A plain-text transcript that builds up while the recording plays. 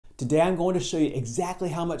Today I'm going to show you exactly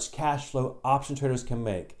how much cash flow option traders can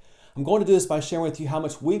make. I'm going to do this by sharing with you how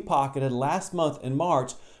much we pocketed last month in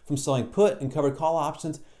March from selling put and covered call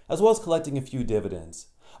options, as well as collecting a few dividends.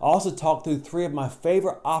 I'll also talk through 3 of my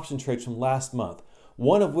favorite option trades from last month,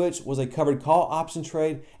 one of which was a covered call option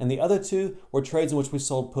trade, and the other 2 were trades in which we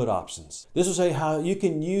sold put options. This will show you how you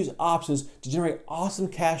can use options to generate awesome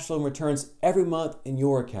cash flow and returns every month in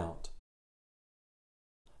your account.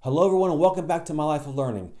 Hello everyone and welcome back to My Life of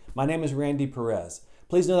Learning. My name is Randy Perez.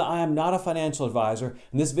 Please know that I am not a financial advisor,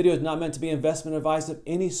 and this video is not meant to be investment advice of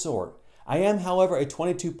any sort. I am, however, a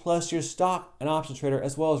 22+ year stock and option trader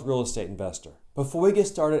as well as real estate investor. Before we get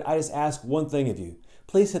started, I just ask one thing of you.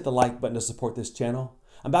 Please hit the like button to support this channel.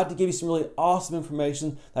 I'm about to give you some really awesome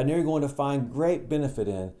information that I know you're going to find great benefit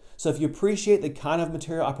in. So if you appreciate the kind of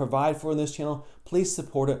material I provide for in this channel, please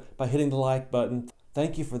support it by hitting the like button.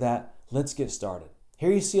 Thank you for that. Let's get started.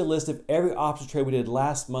 Here you see a list of every option trade we did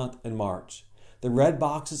last month in March. The red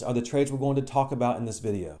boxes are the trades we're going to talk about in this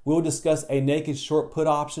video. We will discuss a naked short put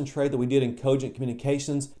option trade that we did in Cogent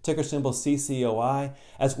Communications, ticker symbol CCOI,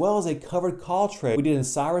 as well as a covered call trade we did in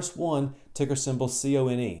Cyrus One, ticker symbol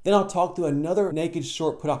CONE. Then I'll talk through another naked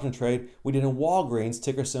short put option trade we did in Walgreens,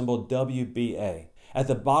 ticker symbol WBA. At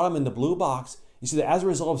the bottom in the blue box, you see that as a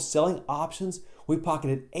result of selling options, we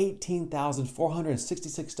pocketed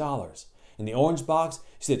 $18,466. In the orange box,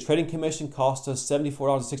 you see the trading commission cost us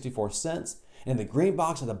 $74.64. And in the green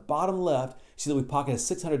box at the bottom left, you see that we pocketed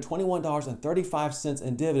 $621.35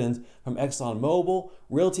 in dividends from ExxonMobil,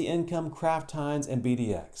 Realty Income, Kraft Heinz, and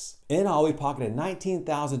BDX. In all, we pocketed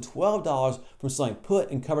 $19,012 from selling put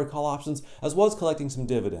and covered call options, as well as collecting some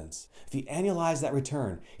dividends. If you annualize that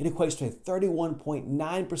return, it equates to a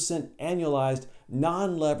 31.9% annualized,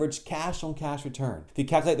 non-leveraged cash-on-cash return. If you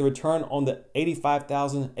calculate the return on the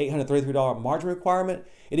 $85,833 margin requirement,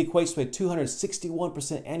 it equates to a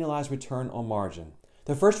 261% annualized return on margin.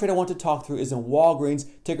 The first trade I want to talk through is in Walgreens,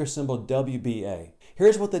 ticker symbol WBA.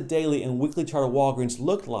 Here's what the daily and weekly chart of Walgreens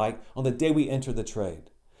looked like on the day we entered the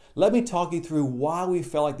trade. Let me talk you through why we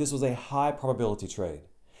felt like this was a high probability trade.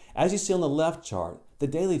 As you see on the left chart, the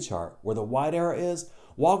daily chart, where the white arrow is,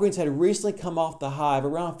 Walgreens had recently come off the high of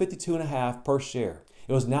around 52.5 per share.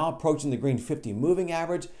 It was now approaching the green 50 moving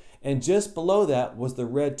average, and just below that was the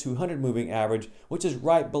red 200 moving average, which is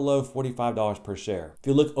right below $45 per share. If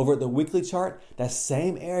you look over at the weekly chart, that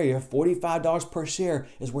same area, $45 per share,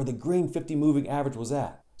 is where the green 50 moving average was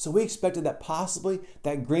at. So we expected that possibly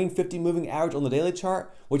that green 50 moving average on the daily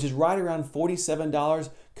chart, which is right around $47,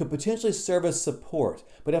 could potentially serve as support.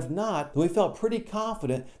 But if not, then we felt pretty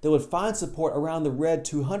confident that it would find support around the red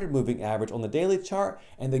 200 moving average on the daily chart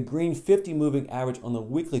and the green 50 moving average on the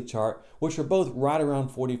weekly chart, which are both right around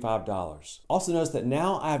 $45. Also notice that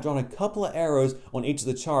now I have drawn a couple of arrows on each of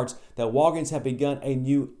the charts that Walgreens have begun a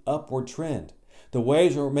new upward trend. The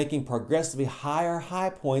waves are making progressively higher high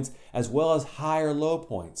points as well as higher low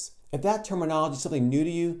points. If that terminology is something new to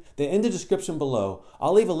you, then in the description below,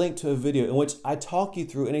 I'll leave a link to a video in which I talk you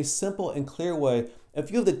through in a simple and clear way a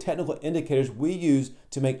few of the technical indicators we use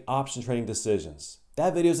to make option trading decisions.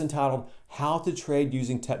 That video is entitled How to Trade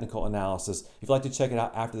Using Technical Analysis, if you'd like to check it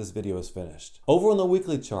out after this video is finished. Over on the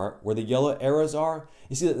weekly chart, where the yellow arrows are,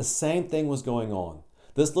 you see that the same thing was going on.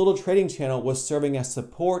 This little trading channel was serving as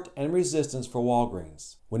support and resistance for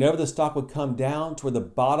Walgreens. Whenever the stock would come down to where the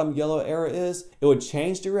bottom yellow arrow is, it would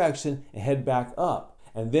change direction and head back up.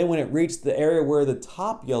 And then when it reached the area where the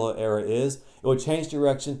top yellow arrow is, it would change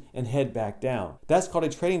direction and head back down. That's called a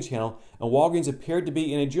trading channel, and Walgreens appeared to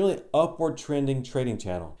be in a generally upward trending trading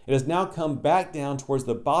channel. It has now come back down towards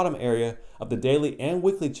the bottom area of the daily and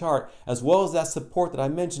weekly chart, as well as that support that I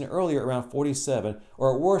mentioned earlier around 47,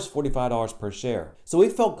 or at worst $45 per share. So we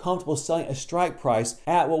felt comfortable selling a strike price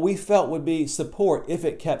at what we felt would be support if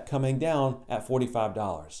it kept coming down at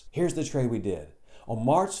 $45. Here's the trade we did. On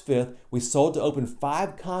March 5th, we sold to open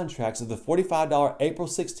 5 contracts of the $45 April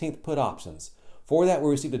 16th put options. For that, we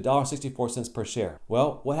received $1.64 per share.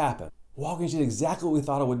 Well, what happened? Walgreens did exactly what we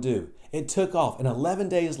thought it would do. It took off, and 11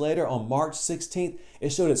 days later, on March 16th,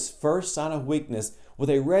 it showed its first sign of weakness with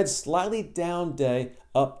a red slightly down day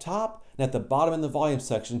up top. And at the bottom in the volume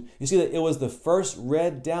section, you see that it was the first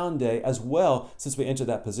red down day as well since we entered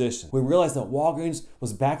that position. We realized that Walgreens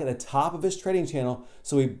was back at the top of its trading channel,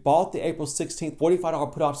 so we bought the April 16th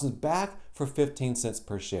 $45 put options back for 15 cents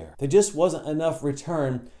per share. There just wasn't enough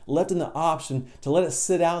return left in the option to let it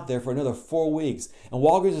sit out there for another 4 weeks, and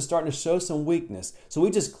Walgreens is starting to show some weakness, so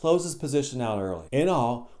we just closed this position out early. In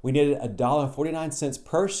all, we netted $1.49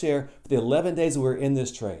 per share for the 11 days that we were in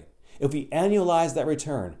this trade. If we annualize that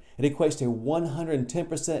return, It equates to a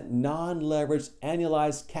 110% non-leveraged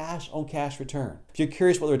annualized cash-on-cash return. If you're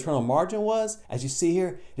curious what the return on margin was, as you see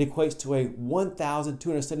here, it equates to a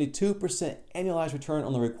 1,272% annualized return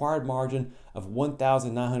on the required margin of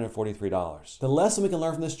 $1,943. The lesson we can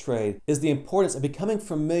learn from this trade is the importance of becoming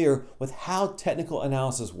familiar with how technical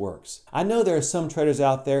analysis works. I know there are some traders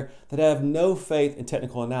out there that have no faith in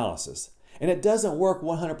technical analysis, and it doesn't work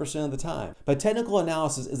 100% of the time. But technical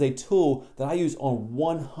analysis is a tool that I use on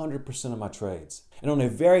 100% of my trades. And on a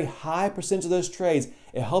very high percentage of those trades,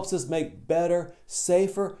 it helps us make better,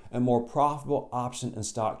 safer, and more profitable option and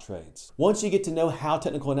stock trades. Once you get to know how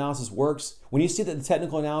technical analysis works, when you see that the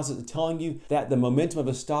technical analysis is telling you that the momentum of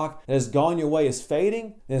a stock that has gone your way is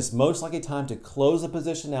fading, then it's most likely time to close the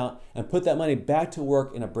position out and put that money back to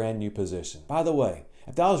work in a brand new position. By the way,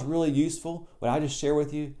 if that was really useful, what I just shared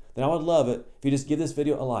with you, then I would love it if you just give this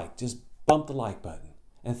video a like. Just bump the like button.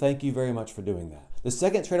 And thank you very much for doing that. The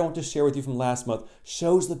second trade I want to share with you from last month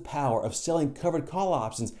shows the power of selling covered call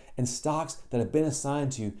options and stocks that have been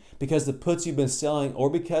assigned to you because the puts you've been selling or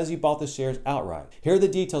because you bought the shares outright. Here are the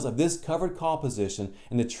details of this covered call position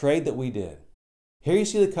and the trade that we did. Here you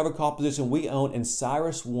see the covered call position we own in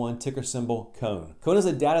CyrusOne, ticker symbol CONE. CONE is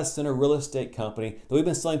a data center real estate company that we've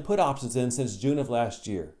been selling put options in since June of last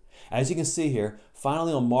year. As you can see here,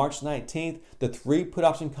 finally on March 19th, the 3 put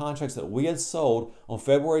option contracts that we had sold on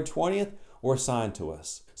February 20th were assigned to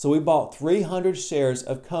us. So we bought 300 shares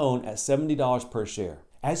of CONE at $70 per share.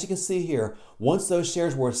 As you can see here, once those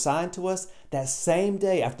shares were assigned to us, that same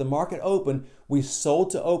day after the market opened, we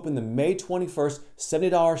sold to open the May 21st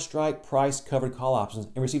 $70 strike price covered call options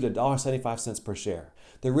and received $1.75 per share.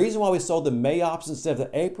 The reason why we sold the May options instead of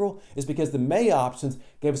the April is because the May options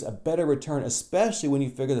gave us a better return, especially when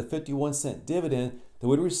you figure the 51-cent dividend that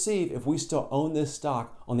we'd receive if we still own this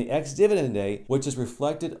stock on the ex-dividend date, which is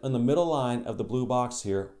reflected on the middle line of the blue box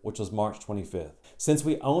here, which was March 25th. Since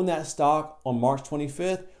we own that stock on March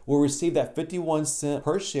 25th, we'll receive that 51-cent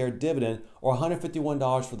per share dividend or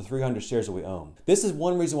 $151 for the 300 shares that we own. This is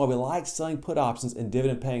one reason why we like selling put options in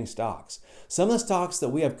dividend-paying stocks. Some of the stocks that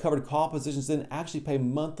we have covered call positions in actually pay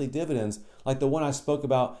monthly dividends, like the one I spoke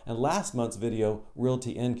about in last month's video,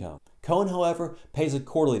 Realty Income. CONE, however, pays a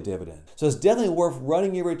quarterly dividend. So it's definitely worth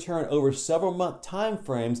running your return over several month time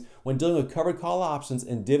frames when dealing with covered call options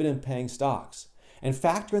in dividend-paying stocks. And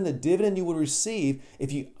factor in the dividend you would receive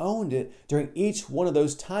if you owned it during each one of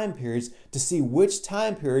those time periods to see which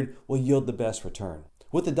time period will yield the best return.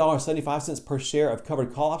 With the $1.75 per share of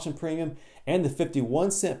covered call option premium and the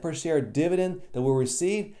 51-cent per share dividend that we'll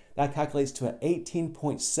receive, that calculates to an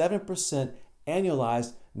 18.7%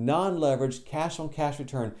 annualized non-leveraged cash-on-cash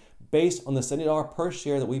return based on the $70 per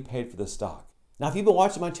share that we paid for the stock. Now, if you've been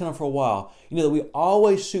watching my channel for a while, you know that we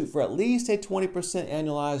always shoot for at least a 20%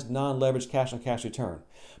 annualized non-leveraged cash-on-cash return.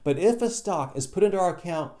 But if a stock is put into our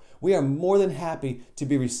account, we are more than happy to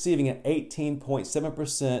be receiving an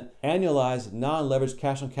 18.7% annualized non-leveraged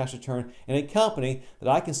cash-on-cash return in a company that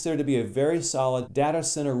I consider to be a very solid data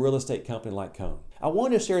center real estate company like CONE. I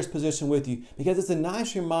wanted to share this position with you because it's a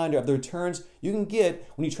nice reminder of the returns you can get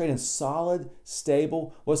when you trade in solid,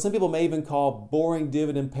 stable, what some people may even call boring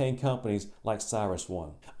dividend-paying companies like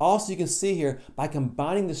CyrusOne. Also, you can see here, by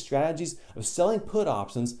combining the strategies of selling put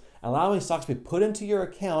options, allowing stocks to be put into your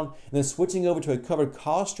account, and then switching over to a covered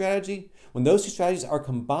call strategy, when those two strategies are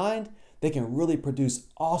combined, they can really produce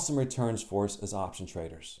awesome returns for us as option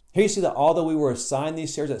traders. Here you see that although we were assigned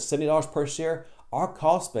these shares at $70 per share, our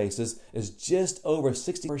cost basis is just over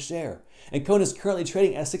 $60 per share. And CONE is currently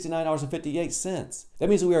trading at $69.58. That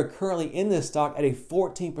means that we are currently in this stock at a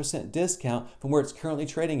 14% discount from where it's currently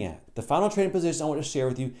trading at. The final trading position I want to share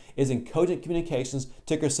with you is in Cogent Communications,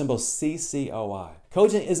 ticker symbol CCOI.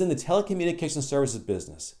 Cogent is in the telecommunications services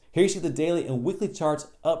business. Here you see the daily and weekly charts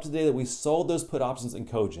up to the day that we sold those put options in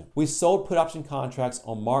Cogent. We sold put option contracts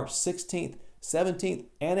on March 16th, 17th,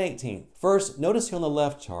 and 18th. First, notice here on the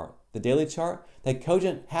left chart, the daily chart, that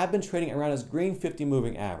Cogent had been trading around its green 50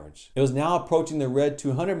 moving average. It was now approaching the red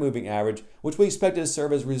 200 moving average, which we expected to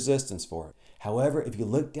serve as resistance for it. However, if you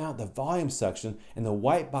look down at the volume section in the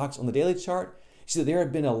white box on the daily chart, you see that there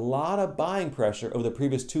had been a lot of buying pressure over the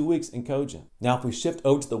previous 2 weeks in Cogent. Now, if we shift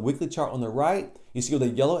over to the weekly chart on the right, you see where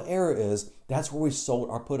the yellow arrow is, that's where we sold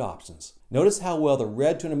our put options. Notice how well the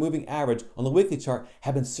red 200 moving average on the weekly chart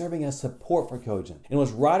had been serving as support for Cogent and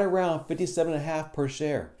was right around 57.5 per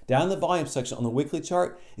share. Down in the volume section on the weekly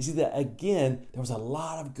chart, you see that again, there was a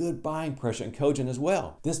lot of good buying pressure in Cogent as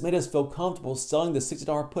well. This made us feel comfortable selling the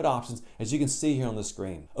 $60 put options, as you can see here on the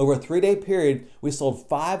screen. Over a 3-day period, we sold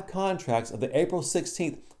 5 contracts of the April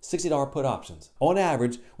 16th $60 put options. On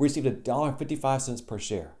average, we received $1.55 per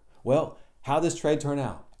share. Well, how did this trade turn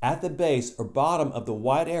out? At the base or bottom of the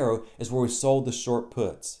white arrow is where we sold the short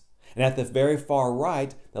puts. And at the very far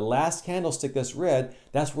right, the last candlestick that's red,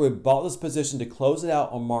 that's where we bought this position to close it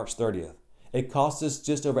out on March 30th. It cost us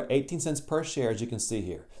just over 18 cents per share, as you can see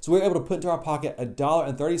here. So we were able to put into our pocket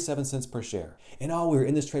 $1.37 per share. In all, we were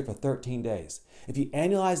in this trade for 13 days. If you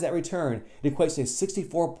annualize that return, it equates to a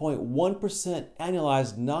 64.1%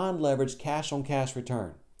 annualized non-leveraged cash-on-cash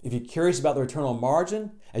return. If you're curious about the return on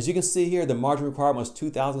margin, as you can see here, the margin requirement was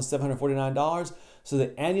 $2,749, so the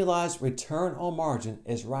annualized return on margin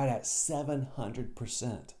is right at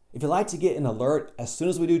 700%. If you'd like to get an alert as soon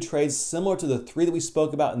as we do trades similar to the 3 that we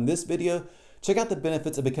spoke about in this video, check out the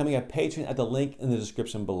benefits of becoming a patron at the link in the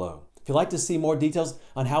description below. If you'd like to see more details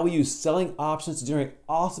on how we use selling options to generate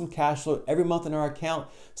awesome cash flow every month in our account,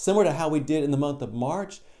 similar to how we did in the month of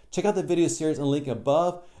March, check out the video series and link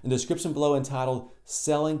above in the description below entitled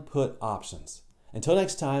Selling Put Options. Until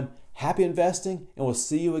next time, happy investing, and we'll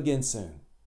see you again soon.